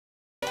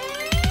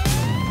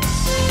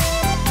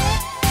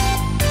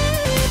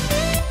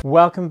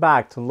Welcome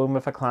back to Living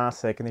with a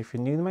Classic, and if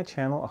you're new to my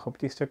channel, I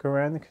hope you stick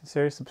around and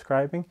consider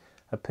subscribing.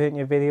 I put in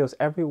your videos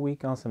every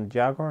week on some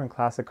Jaguar and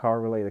classic car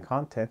related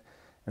content,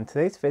 and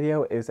today's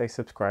video is a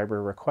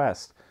subscriber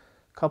request.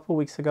 A couple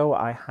weeks ago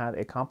I had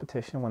a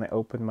competition when I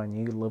opened my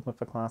new Living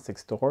with a Classic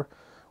store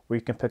where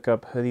you can pick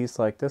up hoodies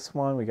like this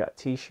one. We got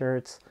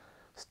t-shirts,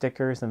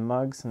 stickers and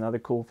mugs, and other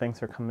cool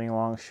things are coming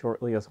along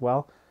shortly as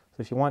well. So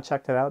if you want to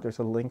check that out, there's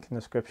a link in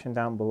the description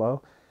down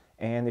below.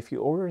 And if you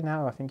order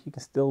now, I think you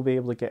can still be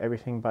able to get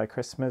everything by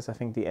Christmas. I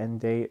think the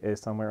end date is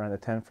somewhere around the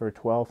 10th or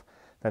 12th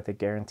that they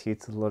guarantee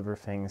to deliver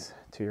things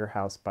to your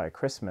house by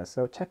Christmas.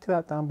 So check that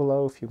out down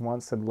below if you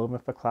want some Living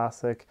with a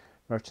Classic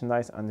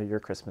merchandise under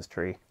your Christmas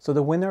tree. So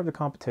the winner of the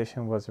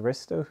competition was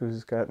Risto,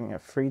 who's getting a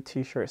free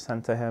t-shirt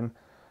sent to him.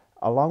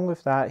 Along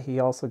with that, he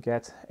also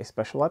gets a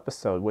special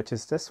episode, which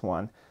is this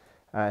one.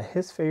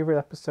 His favorite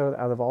episode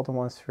out of all the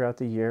ones throughout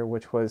the year,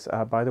 which was,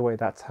 by the way,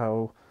 that's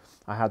how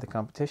I had the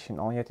competition.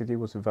 All you had to do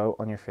was vote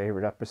on your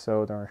favorite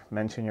episode or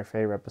mention your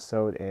favorite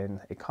episode in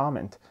a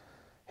comment.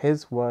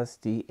 His was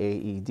the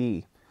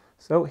AED.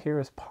 So here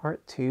is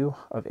part 2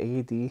 of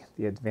AED,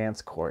 the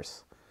advanced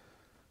course.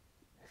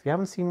 If you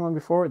haven't seen one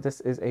before, this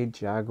is a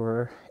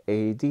Jaguar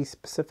AED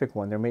specific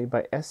one. They're made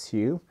by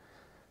SU.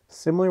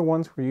 Similar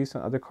ones were used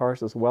on other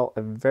cars as well.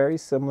 A very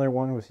similar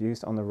one was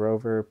used on the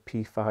Rover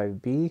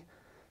P5B.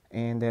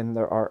 And then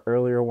there are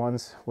earlier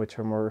ones which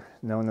are more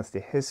known as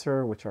the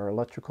Hisser, which are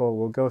electrical.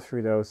 We'll go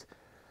through those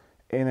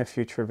in a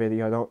future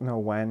video. I don't know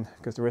when,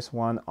 because there is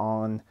one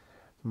on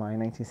my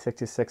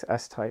 1966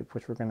 S-Type,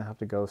 which we're going to have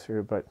to go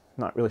through, but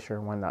not really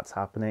sure when that's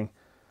happening.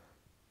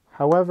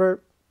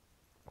 However,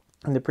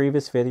 in the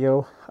previous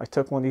video, I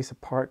took one of these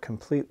apart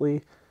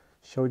completely,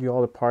 showed you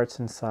all the parts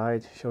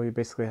inside, showed you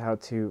basically how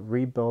to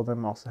rebuild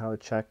them, also how to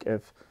check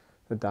if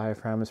the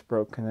diaphragm is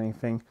broken,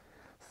 anything.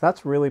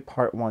 That's really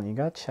part 1. You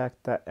gotta check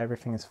that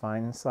everything is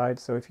fine inside.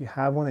 So if you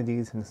have one of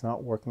these and it's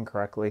not working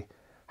correctly,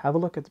 have a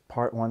look at the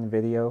part 1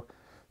 video,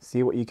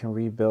 see what you can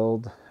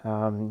rebuild.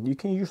 You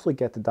can usually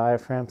get the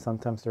diaphragm,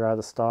 sometimes they're out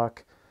of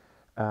stock.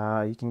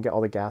 You can get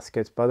all the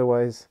gaskets, but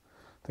otherwise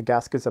the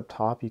gaskets up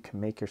top you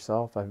can make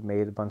yourself. I've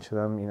made a bunch of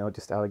them, you know,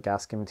 just out of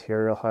gasket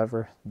material.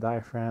 However, the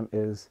diaphragm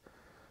is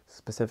a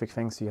specific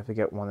thing, so you have to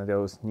get one of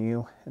those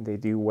new, and they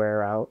do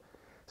wear out,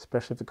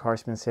 especially if the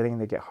car's been sitting.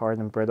 They get hard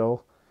and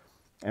brittle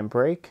and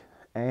break.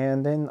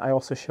 And then I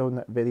also showed in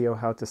that video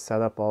how to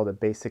set up all the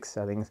basic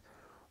settings,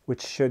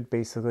 which should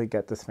basically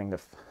get this thing to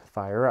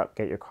fire up,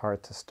 get your car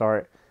to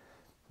start.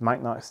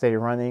 Might not stay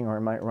running, or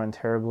it might run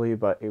terribly,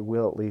 but it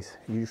will at least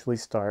usually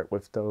start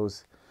with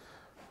those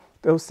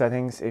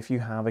settings if you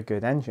have a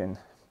good engine.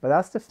 But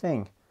that's the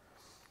thing,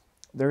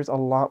 there's a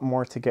lot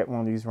more to get one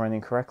of these running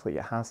correctly.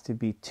 It has to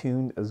be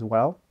tuned as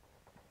well,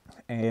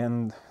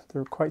 and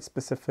they're quite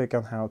specific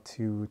on how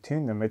to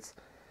tune them. It's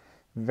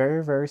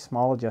very, very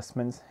small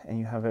adjustments, and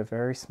you have a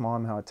very small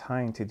amount of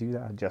time to do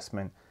that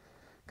adjustment,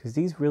 because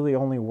these really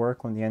only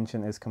work when the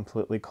engine is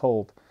completely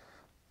cold.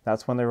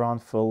 That's when they're on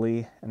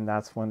fully, and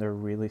that's when they're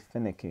really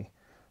finicky.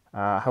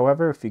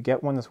 However, if you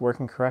get one that's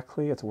working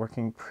correctly, it's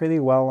working pretty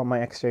well on my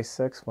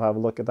XJ6. We'll have a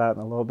look at that in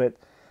a little bit.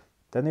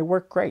 Then they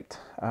work great.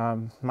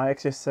 My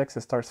XJ6,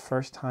 it starts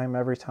first time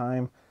every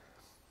time,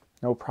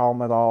 no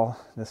problem at all.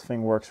 This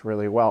thing works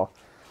really well.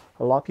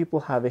 A lot of people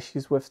have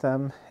issues with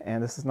them,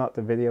 and this is not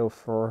the video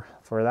for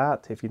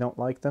that. If you don't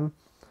like them,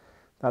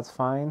 that's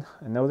fine.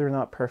 I know they're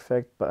not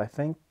perfect, but I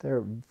think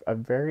they're a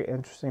very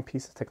interesting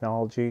piece of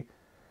technology,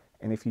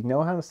 and if you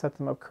know how to set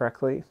them up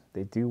correctly,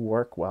 they do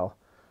work well.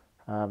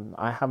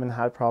 I haven't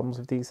had problems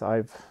with these.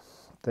 I've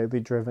daily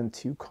driven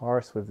 2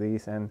 cars with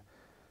these, and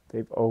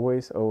they've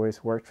always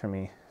worked for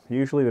me.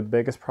 Usually the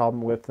biggest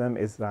problem with them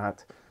is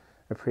that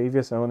a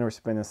previous owner has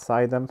been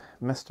inside them,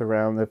 messed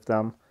around with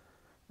them,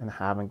 and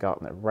haven't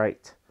gotten it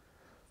right.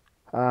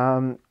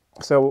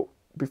 So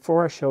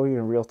before I show you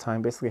in real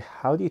time, basically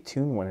how do you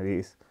tune one of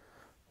these?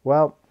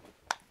 Well,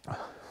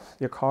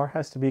 your car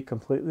has to be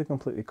completely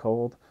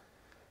cold,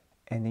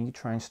 and then you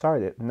try and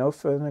start it. No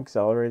foot on the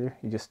accelerator,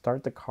 you just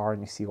start the car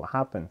and you see what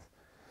happens.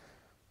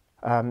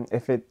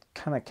 If it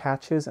kind of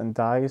catches and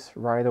dies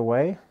right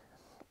away,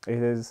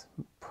 it is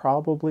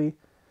probably,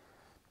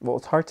 well,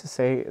 it's hard to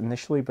say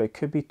initially, but it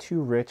could be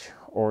too rich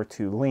or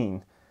too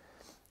lean.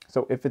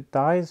 So if it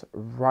dies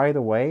right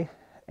away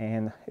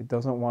and it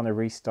doesn't want to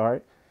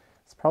restart,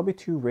 it's probably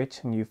too rich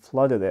and you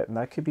flooded it. And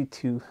that could be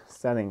 2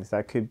 settings.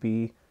 That could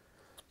be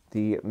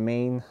the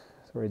main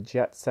sort of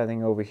jet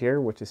setting over here,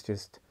 which is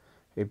just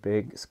a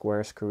big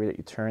square screw that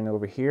you turn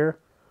over here.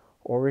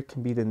 Or it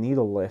can be the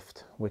needle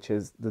lift, which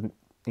is the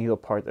needle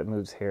part that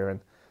moves here. And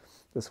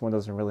this one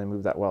doesn't really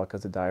move that well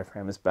because the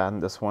diaphragm is bad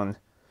in this one.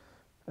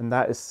 And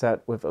that is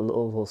set with a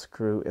little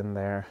screw in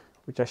there,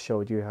 which I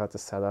showed you how to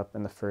set up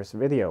in the first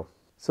video.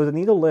 So the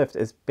needle lift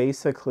is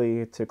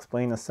basically, to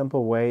explain a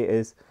simple way,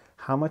 is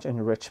how much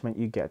enrichment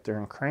you get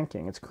during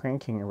cranking. It's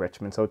cranking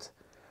enrichment, so it's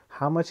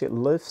how much it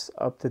lifts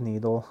up the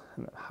needle,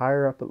 and the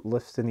higher up it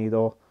lifts the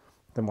needle,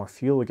 the more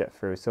fuel you get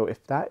through. So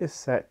if that is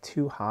set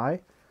too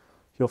high,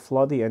 you'll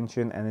flood the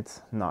engine and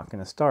it's not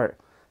going to start.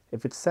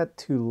 If it's set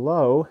too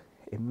low,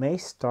 it may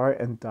start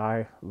and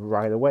die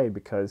right away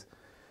because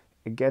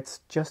it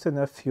gets just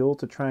enough fuel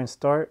to try and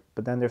start,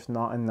 but then there's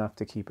not enough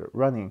to keep it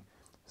running.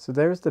 So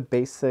there's the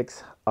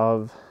basics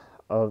of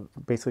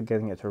basically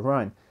getting it to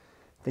run.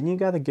 Then you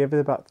got to give it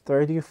about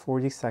 30 or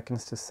 40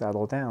 seconds to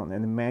settle down.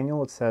 In the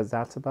manual, it says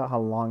that's about how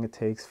long it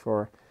takes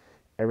for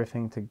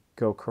everything to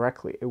go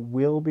correctly. It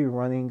will be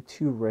running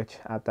too rich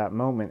at that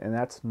moment, and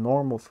that's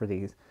normal for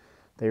these.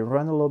 They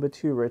run a little bit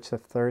too rich the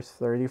first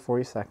 30,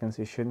 40 seconds.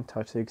 You shouldn't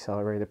touch the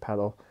accelerator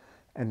pedal,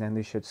 and then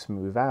they should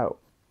smooth out.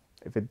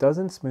 If it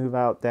doesn't smooth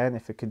out, then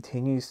if it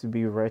continues to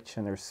be rich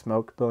and there's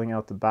smoke building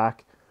out the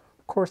back,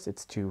 of course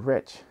it's too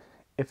rich.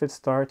 If it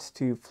starts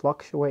to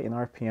fluctuate in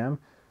RPM,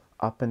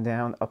 up and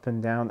down, up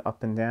and down,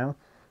 up and down,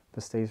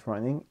 but stays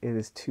running, it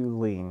is too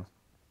lean.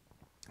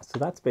 So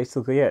that's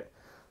basically it.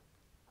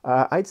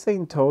 I'd say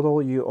in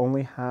total you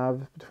only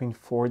have between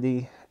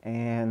 40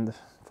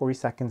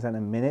 seconds and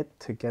a minute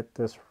to get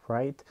this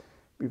right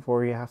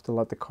before you have to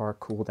let the car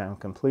cool down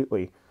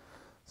completely.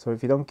 So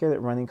if you don't get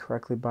it running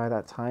correctly by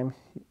that time,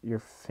 you're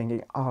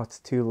thinking, oh, it's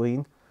too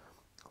lean.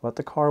 Let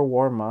the car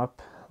warm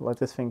up, let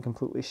this thing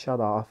completely shut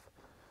off,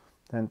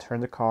 then turn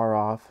the car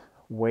off,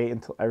 wait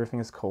until everything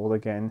is cold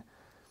again,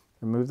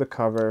 remove the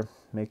cover,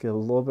 make it a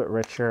little bit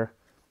richer,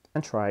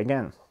 and try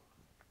again.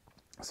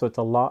 So it's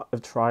a lot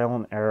of trial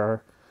and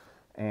error,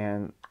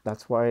 and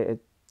that's why it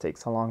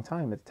takes a long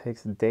time. It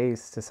takes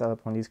days to set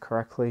up one of these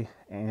correctly,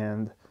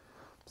 and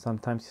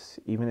sometimes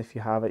even if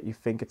you have it, you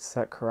think it's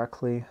set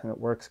correctly and it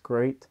works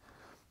great.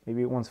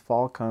 Maybe once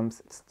fall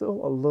comes, it's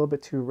still a little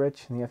bit too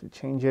rich and you have to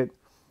change it.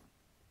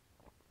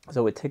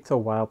 So it takes a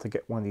while to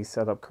get one of these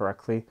set up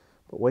correctly,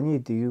 but when you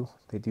do,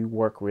 they do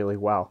work really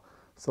well.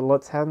 So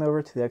let's head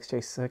over to the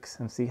XJ6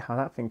 and see how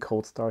that thing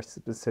cold starts.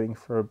 It's been sitting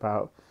for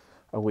about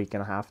a week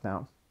and a half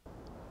now.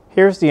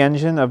 Here's the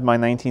engine of my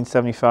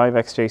 1975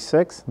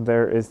 XJ6.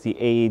 There is the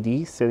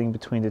A.E.D sitting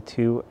between the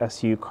two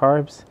SU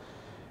carbs.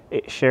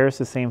 It shares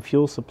the same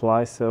fuel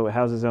supply, so it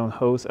has its own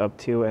hose up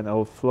to an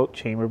old float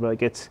chamber, but it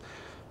gets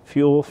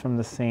fuel from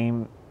the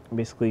same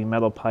basically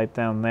metal pipe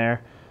down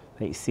there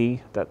that you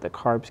see that the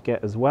carbs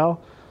get as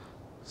well.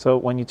 So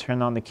when you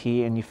turn on the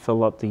key and you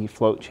fill up the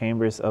float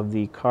chambers of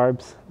the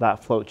carbs,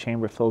 that float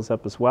chamber fills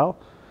up as well.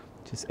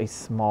 Just a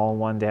small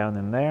one down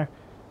in there.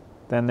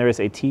 Then there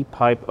is a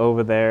T-pipe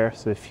over there,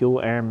 so the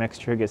fuel-air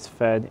mixture gets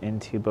fed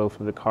into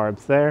both of the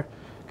carbs there,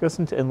 goes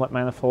into inlet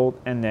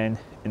manifold, and then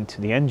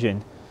into the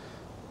engine.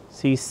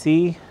 So you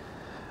see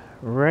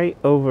right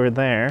over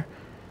there,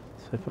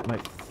 so I put my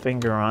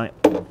finger on it,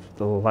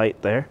 the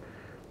light there,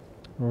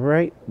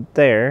 right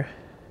there,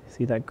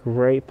 see that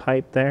gray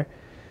pipe there?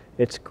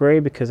 It's gray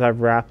because I've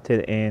wrapped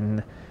it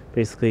in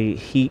basically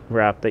heat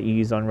wrap that you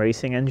use on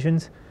racing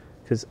engines,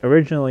 because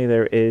originally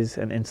there is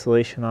an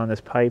insulation on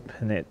this pipe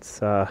and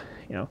it's,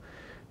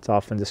 it's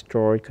often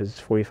destroyed because it's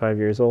 45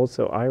 years old.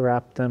 So I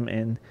wrapped them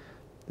in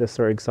this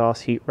sort of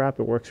exhaust heat wrap.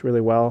 It works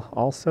really well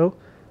also.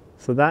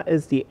 So that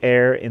is the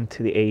air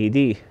into the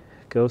A.E.D.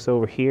 It goes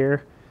over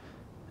here,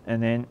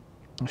 and then,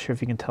 I'm not sure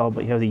if you can tell,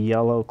 but you have the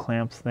yellow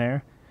clamps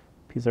there,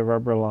 piece of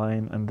rubber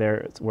line, and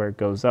there is where it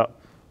goes up.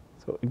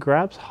 So it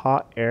grabs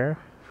hot air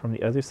from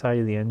the other side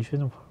of the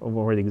engine,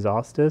 over where the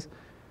exhaust is,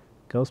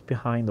 goes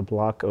behind the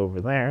block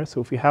over there.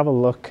 So if you have a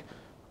look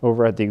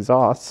over at the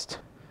exhaust,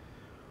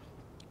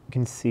 you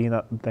can see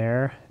that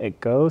there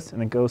it goes,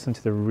 and it goes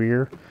into the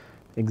rear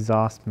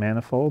exhaust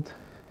manifold,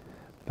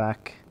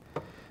 back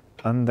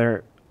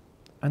under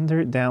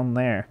down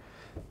there,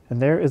 and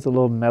there is a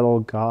little metal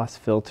gauze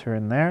filter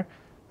in there,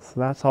 so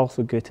that's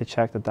also good to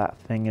check that that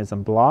thing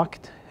isn't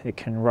blocked. It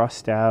can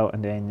rust out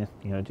and then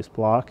just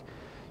block.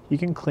 You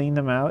can clean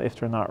them out if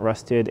they're not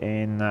rusted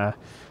in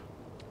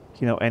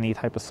any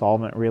type of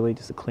solvent, really,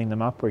 just to clean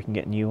them up, or you can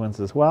get new ones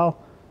as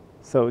well.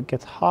 So it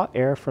gets hot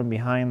air from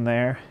behind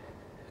there,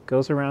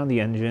 goes around the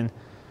engine,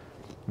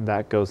 and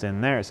that goes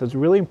in there. So it's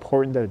really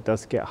important that it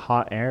does get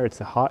hot air. It's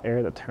the hot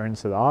air that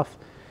turns it off.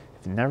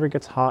 If it never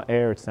gets hot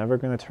air, it's never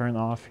going to turn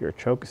off. Your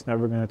choke is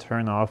never going to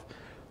turn off.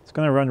 It's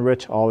going to run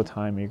rich all the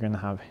time. You're going to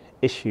have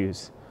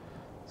issues.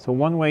 So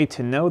one way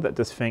to know that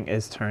this thing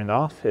is turned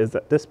off is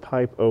that this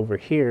pipe over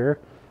here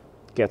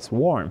gets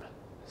warm.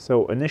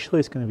 So initially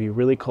it's going to be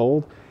really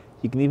cold.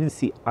 You can even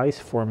see ice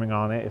forming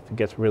on it if it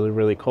gets really,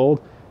 really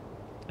cold.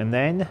 And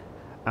then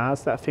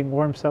as that thing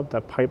warms up,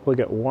 that pipe will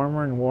get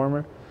warmer and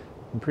warmer,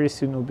 and pretty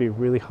soon it'll be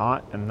really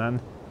hot, and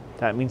then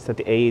that means that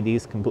the A.E.D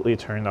is completely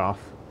turned off.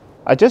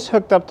 I just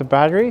hooked up the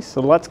battery,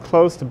 so let's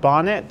close the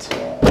bonnet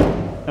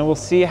and we'll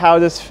see how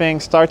this thing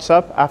starts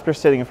up after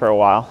sitting for a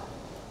while.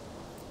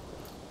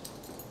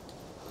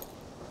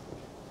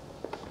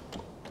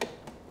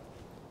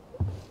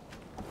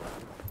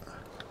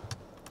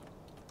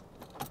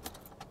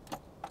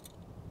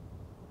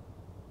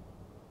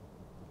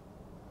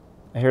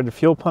 I hear the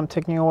fuel pump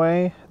ticking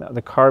away,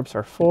 the carbs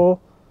are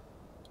full.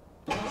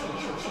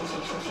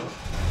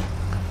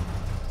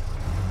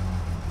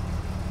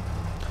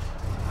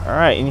 All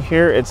right, and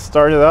here it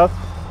started up.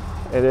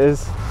 It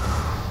is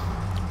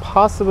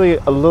possibly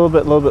a little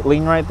bit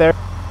lean right there.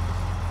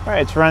 All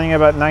right, it's running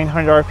about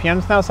 900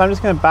 RPMs now, so I'm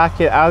just gonna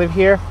back it out of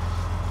here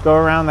go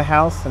around the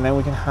house and then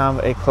we can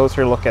have a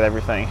closer look at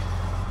everything.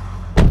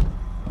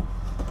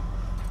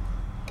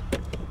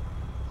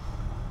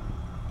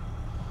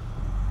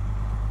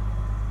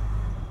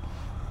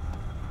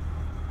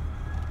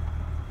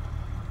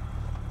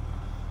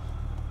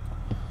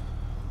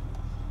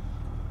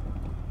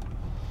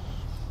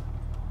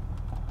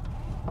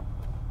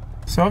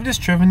 So I've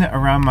just driven it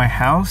around my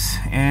house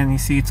and you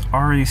see it's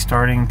already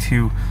starting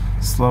to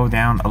slow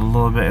down a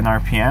little bit in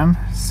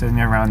RPM, sitting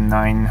around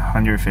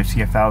 950,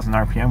 1000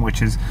 RPM,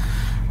 which is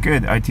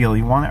good. Ideally,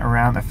 you want it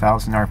around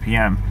 1000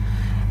 RPM.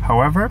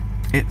 However,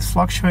 it's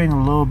fluctuating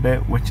a little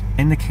bit, which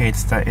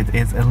indicates that it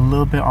is a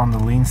little bit on the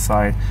lean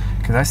side,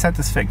 because I set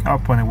this thing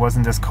up when it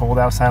wasn't this cold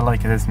outside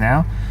like it is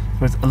now.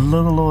 So it's a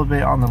little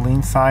bit on the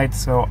lean side,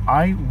 so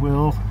I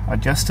will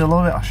adjust it a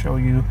little bit. I'll show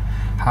you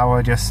how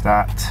I adjust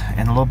that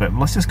in a little bit.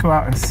 Let's just go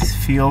out and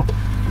feel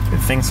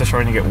if things are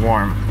starting to get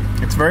warm.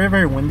 It's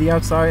very windy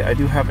outside. I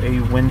do have a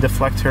wind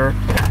deflector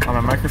on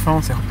my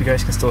microphone, so I hope you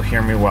guys can still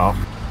hear me well.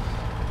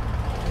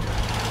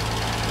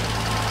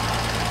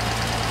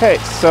 Okay,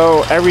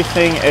 so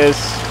everything is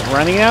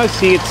running now.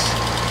 See, of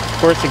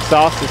course,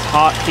 exhaust is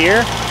hot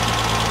here.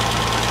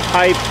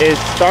 Pipe is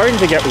starting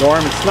to get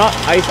warm. It's not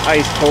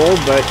ice cold,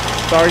 but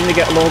starting to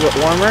get a little bit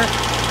warmer.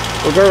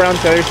 We'll go around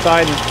to the other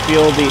side and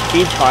feel the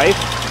feed pipe.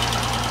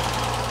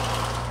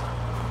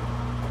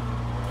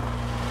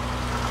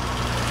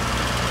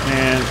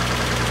 And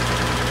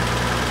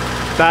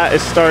that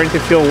is starting to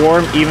feel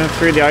warm even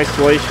through the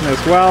isolation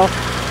as well.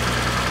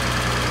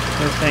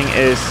 This thing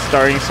is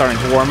starting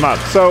to warm up.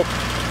 So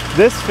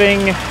this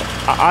thing,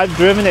 I've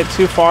driven it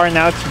too far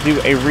now to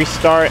do a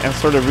restart and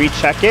sort of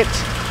recheck it,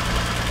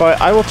 but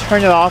I will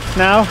turn it off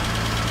now.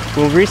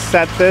 We'll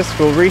reset this,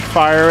 we'll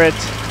refire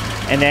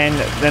it, and then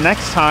the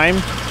next time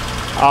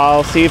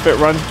I'll see if it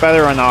runs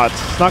better or not.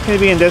 It's not going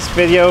to be in this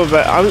video,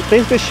 but I'll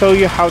basically show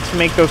you how to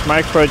make those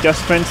micro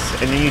adjustments,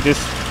 and then you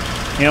just,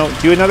 you know,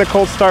 do another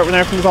cold start when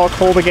everything's all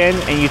cold again,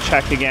 and you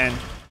check again.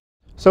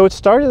 So it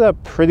started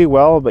up pretty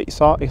well, but you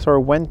saw it sort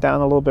of went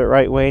down a little bit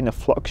right way and it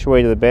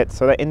fluctuated a bit.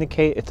 So that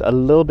indicates it's a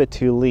little bit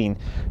too lean.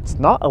 It's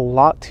not a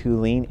lot too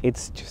lean.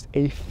 It's just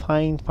a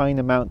fine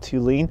amount too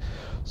lean.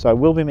 So I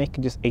will be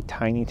making just a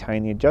tiny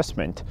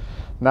adjustment.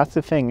 And that's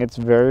the thing. It's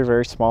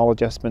very small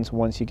adjustments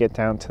once you get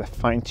down to the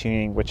fine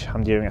tuning, which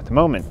I'm doing at the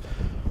moment.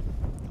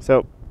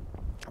 So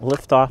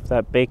lift off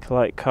that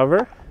Bakelite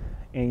cover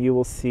and you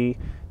will see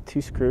two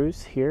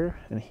screws here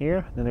and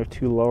here. Then there are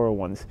two lower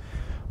ones.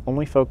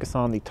 Only focus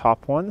on the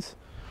top ones.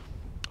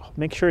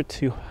 Make sure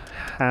to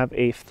have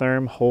a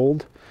firm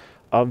hold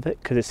of it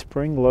because it's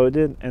spring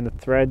loaded and the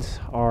threads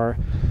are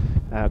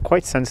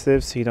quite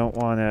sensitive, so you don't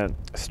want to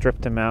strip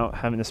them out,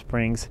 having the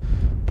springs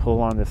pull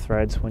on the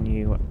threads when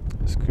you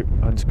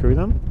unscrew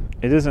them.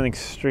 It is an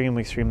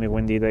extremely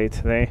windy day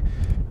today,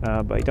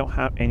 but I don't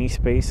have any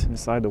space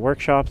inside the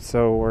workshop,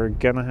 so we're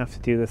gonna have to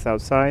do this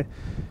outside,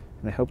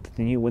 and I hope that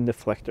the new wind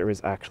deflector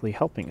is actually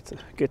helping. It's a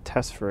good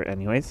test for it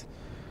anyways.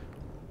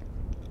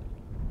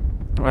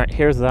 All right,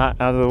 here's that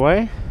out of the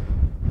way.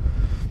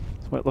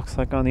 That's what it looks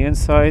like on the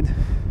inside.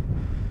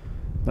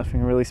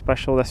 Nothing really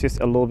special. That's just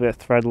a little bit of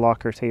thread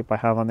locker tape I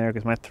have on there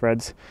because my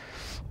threads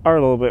are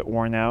a little bit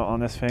worn out on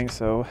this thing,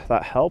 so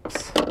that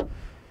helps.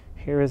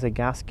 Here is a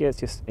gasket. It's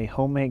just a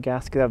homemade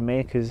gasket I've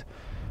made because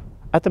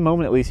at the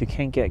moment at least you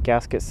can't get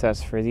gasket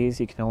sets for these.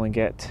 You can only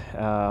get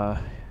a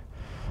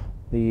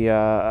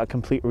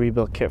complete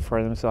rebuild kit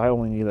for them, so I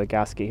only need a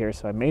gasket here,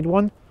 so I made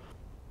one.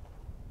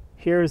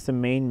 Here is the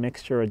main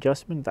mixture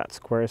adjustment, that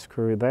square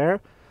screw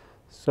there.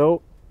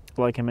 So,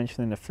 like I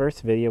mentioned in the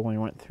first video when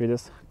we went through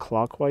this,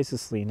 clockwise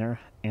is leaner,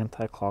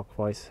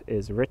 anti-clockwise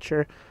is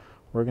richer.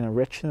 We're going to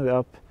richen it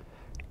up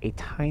a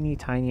tiny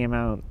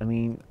amount. I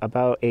mean,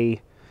 about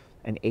an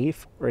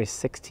 1/8 or a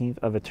 1/16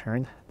 of a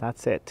turn.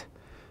 That's it.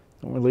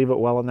 Don't leave it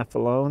well enough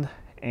alone.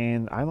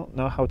 And I don't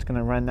know how it's going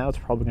to run now. It's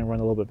probably going to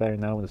run a little bit better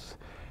now. It's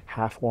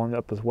half warmed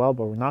up as well,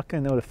 but we're not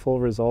going to know the full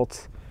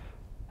results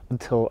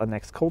until a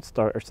next cold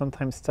start, or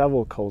sometimes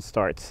several cold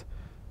starts.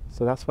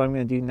 So that's what I'm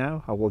going to do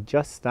now. I will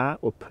adjust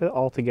that, we'll put it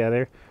all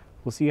together,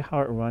 we'll see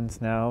how it runs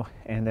now,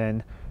 and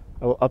then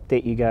I will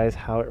update you guys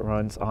how it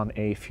runs on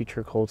a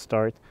future cold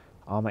start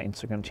on my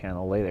Instagram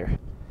channel later.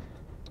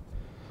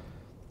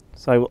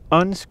 So I will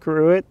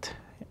unscrew it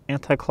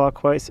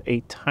anti-clockwise a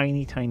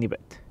tiny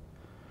bit.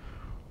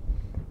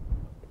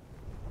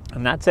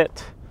 And that's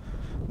it.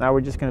 Now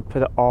we're just going to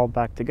put it all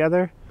back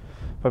together.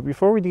 But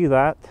before we do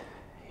that,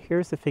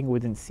 here's the thing we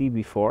didn't see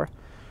before.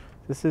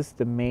 This is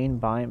the main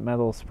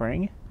bimetal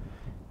spring.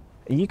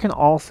 You can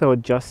also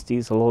adjust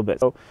these a little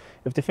bit. So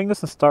if the thing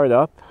doesn't start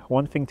up,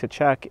 one thing to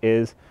check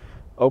is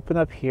open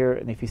up here,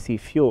 and if you see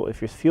fuel,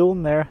 if there's fuel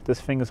in there,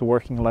 this thing is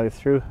working, let it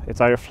through.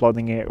 It's either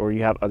flooding it or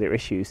you have other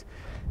issues.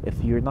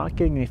 If you're not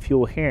getting any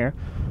fuel here,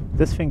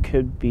 this thing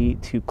could be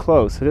too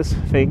close. So this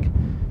thing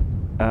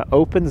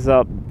opens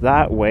up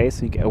that way,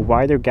 so you get a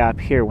wider gap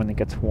here when it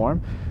gets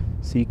warm.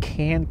 So you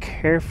can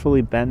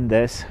carefully bend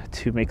this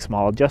to make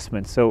small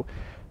adjustments. So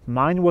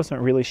mine wasn't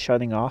really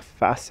shutting off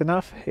fast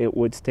enough. It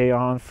would stay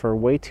on for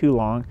way too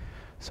long.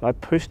 So I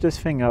pushed this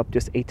thing up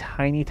just a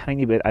tiny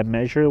bit. I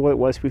measured what it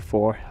was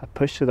before. I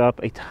pushed it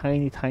up a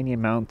tiny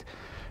amount,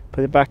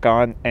 put it back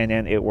on, and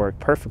then it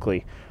worked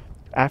perfectly.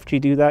 After you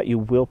do that, you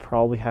will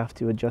probably have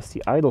to adjust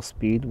the idle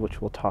speed,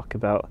 which we'll talk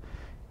about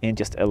in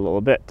just a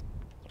little bit.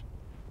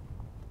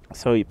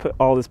 So you put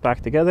all this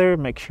back together,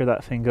 make sure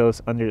that thing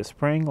goes under the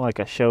spring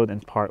like I showed in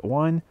part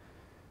 1.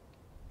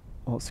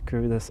 We'll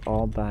screw this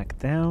all back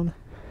down.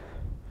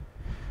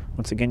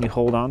 Once again, you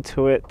hold on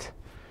to it.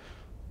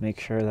 Make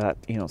sure that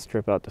you don't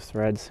strip out the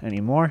threads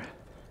anymore.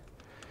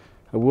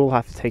 I will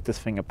have to take this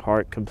thing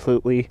apart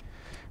completely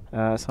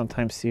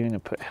sometime soon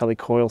and put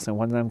helicoils in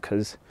one of them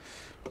because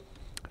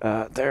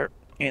they're,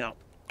 a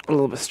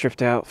little bit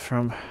stripped out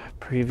from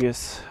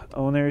previous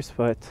owners,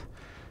 but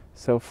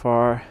so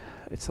far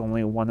it's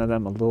only one of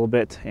them a little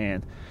bit,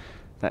 and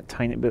that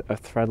tiny bit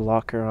of thread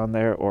locker on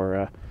there,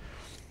 or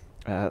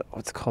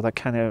what's called that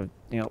kind of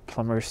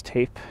plumber's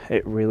tape,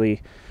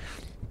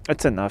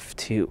 it's enough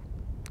to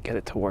get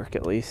it to work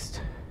at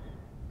least.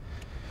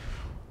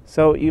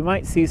 So you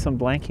might see some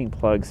blanking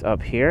plugs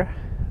up here.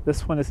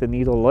 This one is the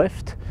needle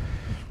lift.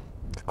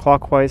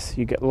 Clockwise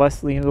you get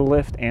less needle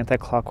lift,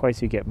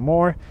 anti-clockwise you get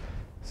more.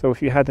 So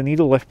if you had the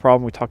needle lift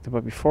problem we talked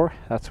about before,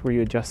 that's where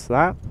you adjust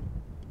that.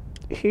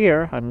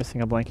 Here I'm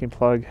missing a blanking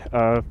plug,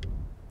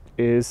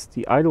 is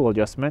the idle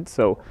adjustment.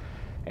 So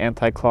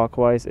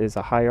anti-clockwise is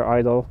a higher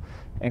idle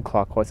and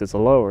clockwise is a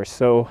lower.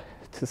 So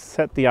to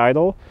set the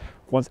idle,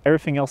 once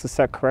everything else is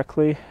set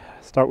correctly,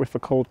 start with a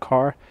cold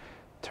car,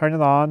 turn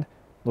it on,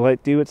 let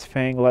it do its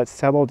thing, let it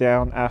settle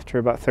down after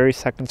about 30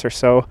 seconds or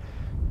so,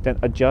 then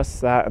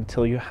adjust that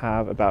until you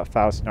have about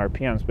 1,000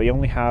 RPMs, but you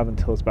only have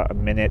until it's about a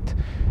minute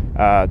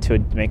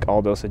to make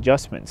all those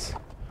adjustments.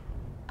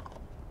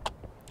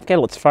 Okay,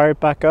 let's fire it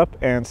back up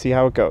and see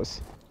how it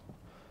goes.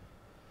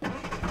 I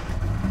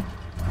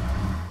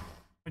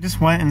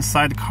just went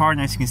inside the car, and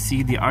as you can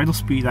see, the idle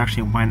speed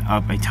actually went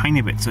up a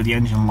tiny bit, so the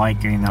engine light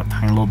getting that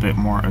tiny little bit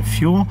more of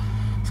fuel.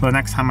 So the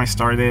next time I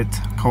start it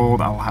cold,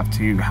 I'll have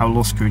to have a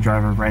little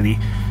screwdriver ready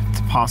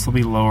to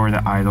possibly lower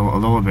the idle a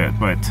little bit,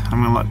 but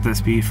I'm going to let this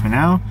be for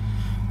now.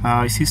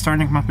 You see starting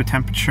to come up with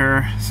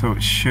temperature, so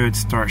it should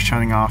start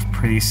shutting off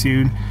pretty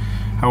soon.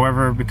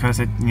 However, because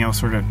it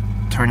sort of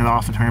turn it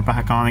off and turn it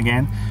back on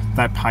again,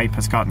 that pipe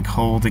has gotten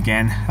cold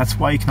again. That's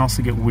why you can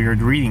also get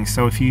weird readings.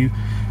 So if you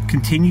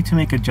continue to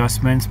make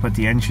adjustments but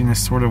the engine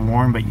is sort of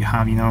warm, but you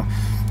have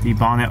the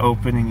bonnet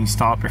open and you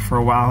stop it for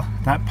a while,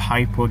 that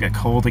pipe will get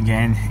cold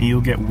again and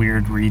you'll get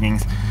weird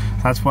readings.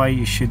 That's why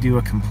you should do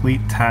a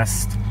complete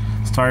test,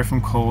 start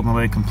from cold and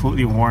let it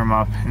completely warm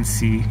up and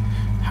see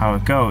how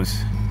it goes.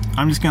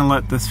 I'm just going to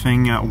let this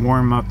thing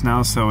warm up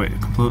now so it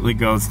completely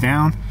goes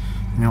down,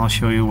 and then I'll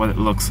show you what it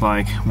looks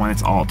like when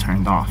it's all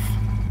turned off.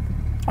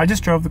 I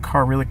just drove the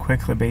car really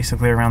quickly,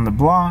 basically around the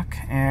block,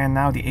 and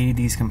now the AED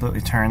is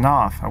completely turned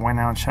off. I went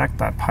out and checked,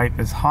 that pipe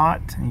is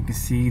hot, and you can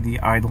see the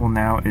idle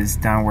now is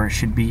down where it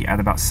should be at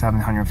about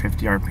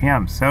 750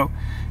 RPM. So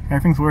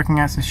everything's working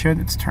as it should,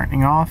 it's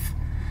turning off,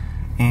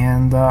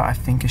 and I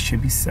think it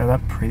should be set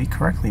up pretty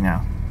correctly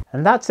now.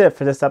 And that's it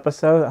for this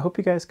episode. I hope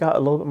you guys got a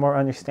little bit more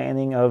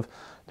understanding of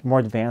the more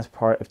advanced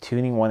part of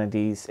tuning one of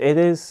these. It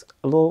is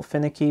a little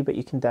finicky, but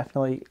you can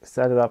definitely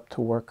set it up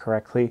to work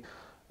correctly.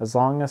 As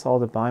long as all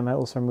the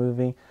bimetals are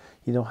moving,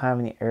 you don't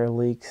have any air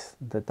leaks,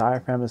 the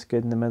diaphragm is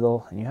good in the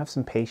middle, and you have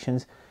some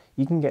patience,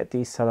 you can get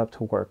these set up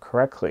to work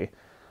correctly.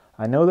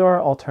 I know there are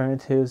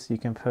alternatives. You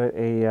can put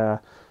a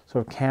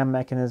sort of cam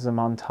mechanism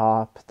on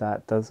top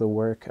that does the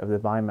work of the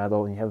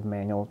bimetal, and you have a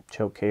manual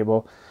choke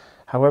cable.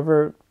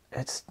 However,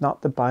 it's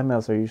not the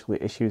bimetals are usually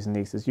issues in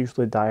these. It's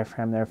usually the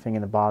diaphragm and everything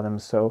in the bottom.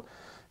 So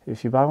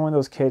if you buy one of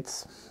those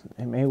kits,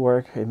 it may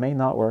work, it may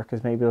not work,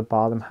 because maybe the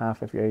bottom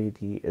half of your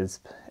AED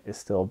is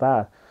still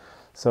bad.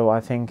 So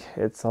I think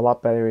it's a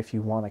lot better if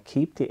you want to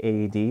keep the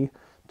AED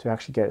to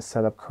actually get it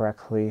set up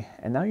correctly.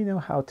 And now you know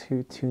how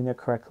to tune it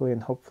correctly,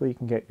 and hopefully you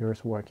can get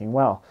yours working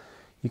well.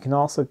 You can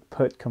also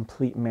put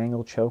complete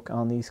manual choke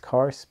on these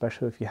cars,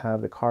 especially if you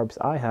have the Carbs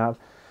I have.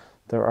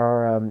 There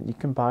are you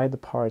can buy the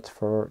parts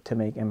to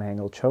make a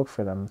manual choke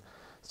for them.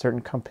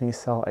 Certain companies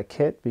sell a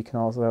kit, but you can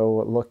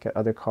also look at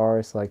other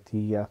cars like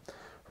the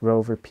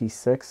Rover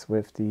P6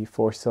 with the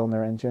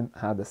 4-cylinder engine,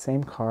 had the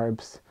same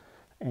carbs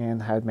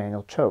and had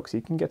manual chokes.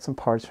 You can get some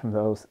parts from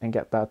those and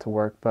get that to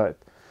work, but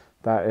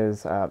that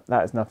is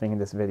nothing in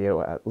this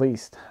video at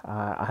least.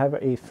 I have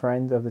a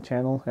friend of the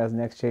channel who has an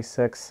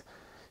XJ6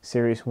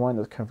 Series 1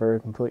 that's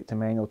converted completely to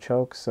manual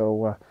choke,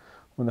 so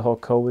when the whole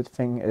COVID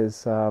thing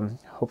is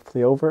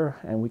hopefully over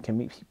and we can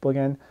meet people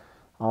again,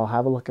 I'll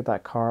have a look at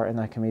that car and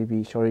I can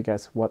maybe show you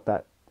guys what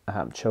that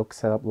choke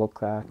setup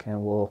looked like,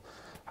 and we'll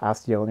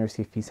ask the owner,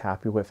 see if he's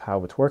happy with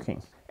how it's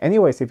working.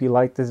 Anyways, if you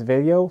like this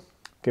video,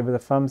 give it a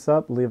thumbs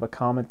up, leave a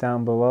comment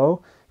down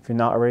below. If you're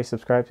not already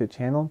subscribed to the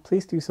channel,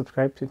 please do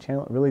subscribe to the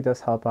channel. It really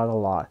does help out a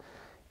lot.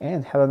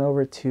 And head on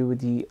over to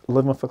the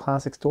Living with a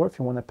Classic store if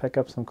you want to pick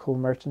up some cool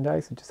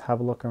merchandise, and just have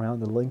a look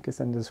around. The link is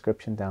in the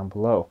description down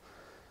below.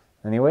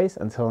 Anyways,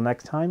 until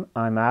next time,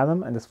 I'm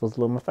Adam, and this was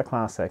Living with a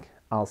Classic.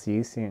 I'll see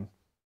you soon.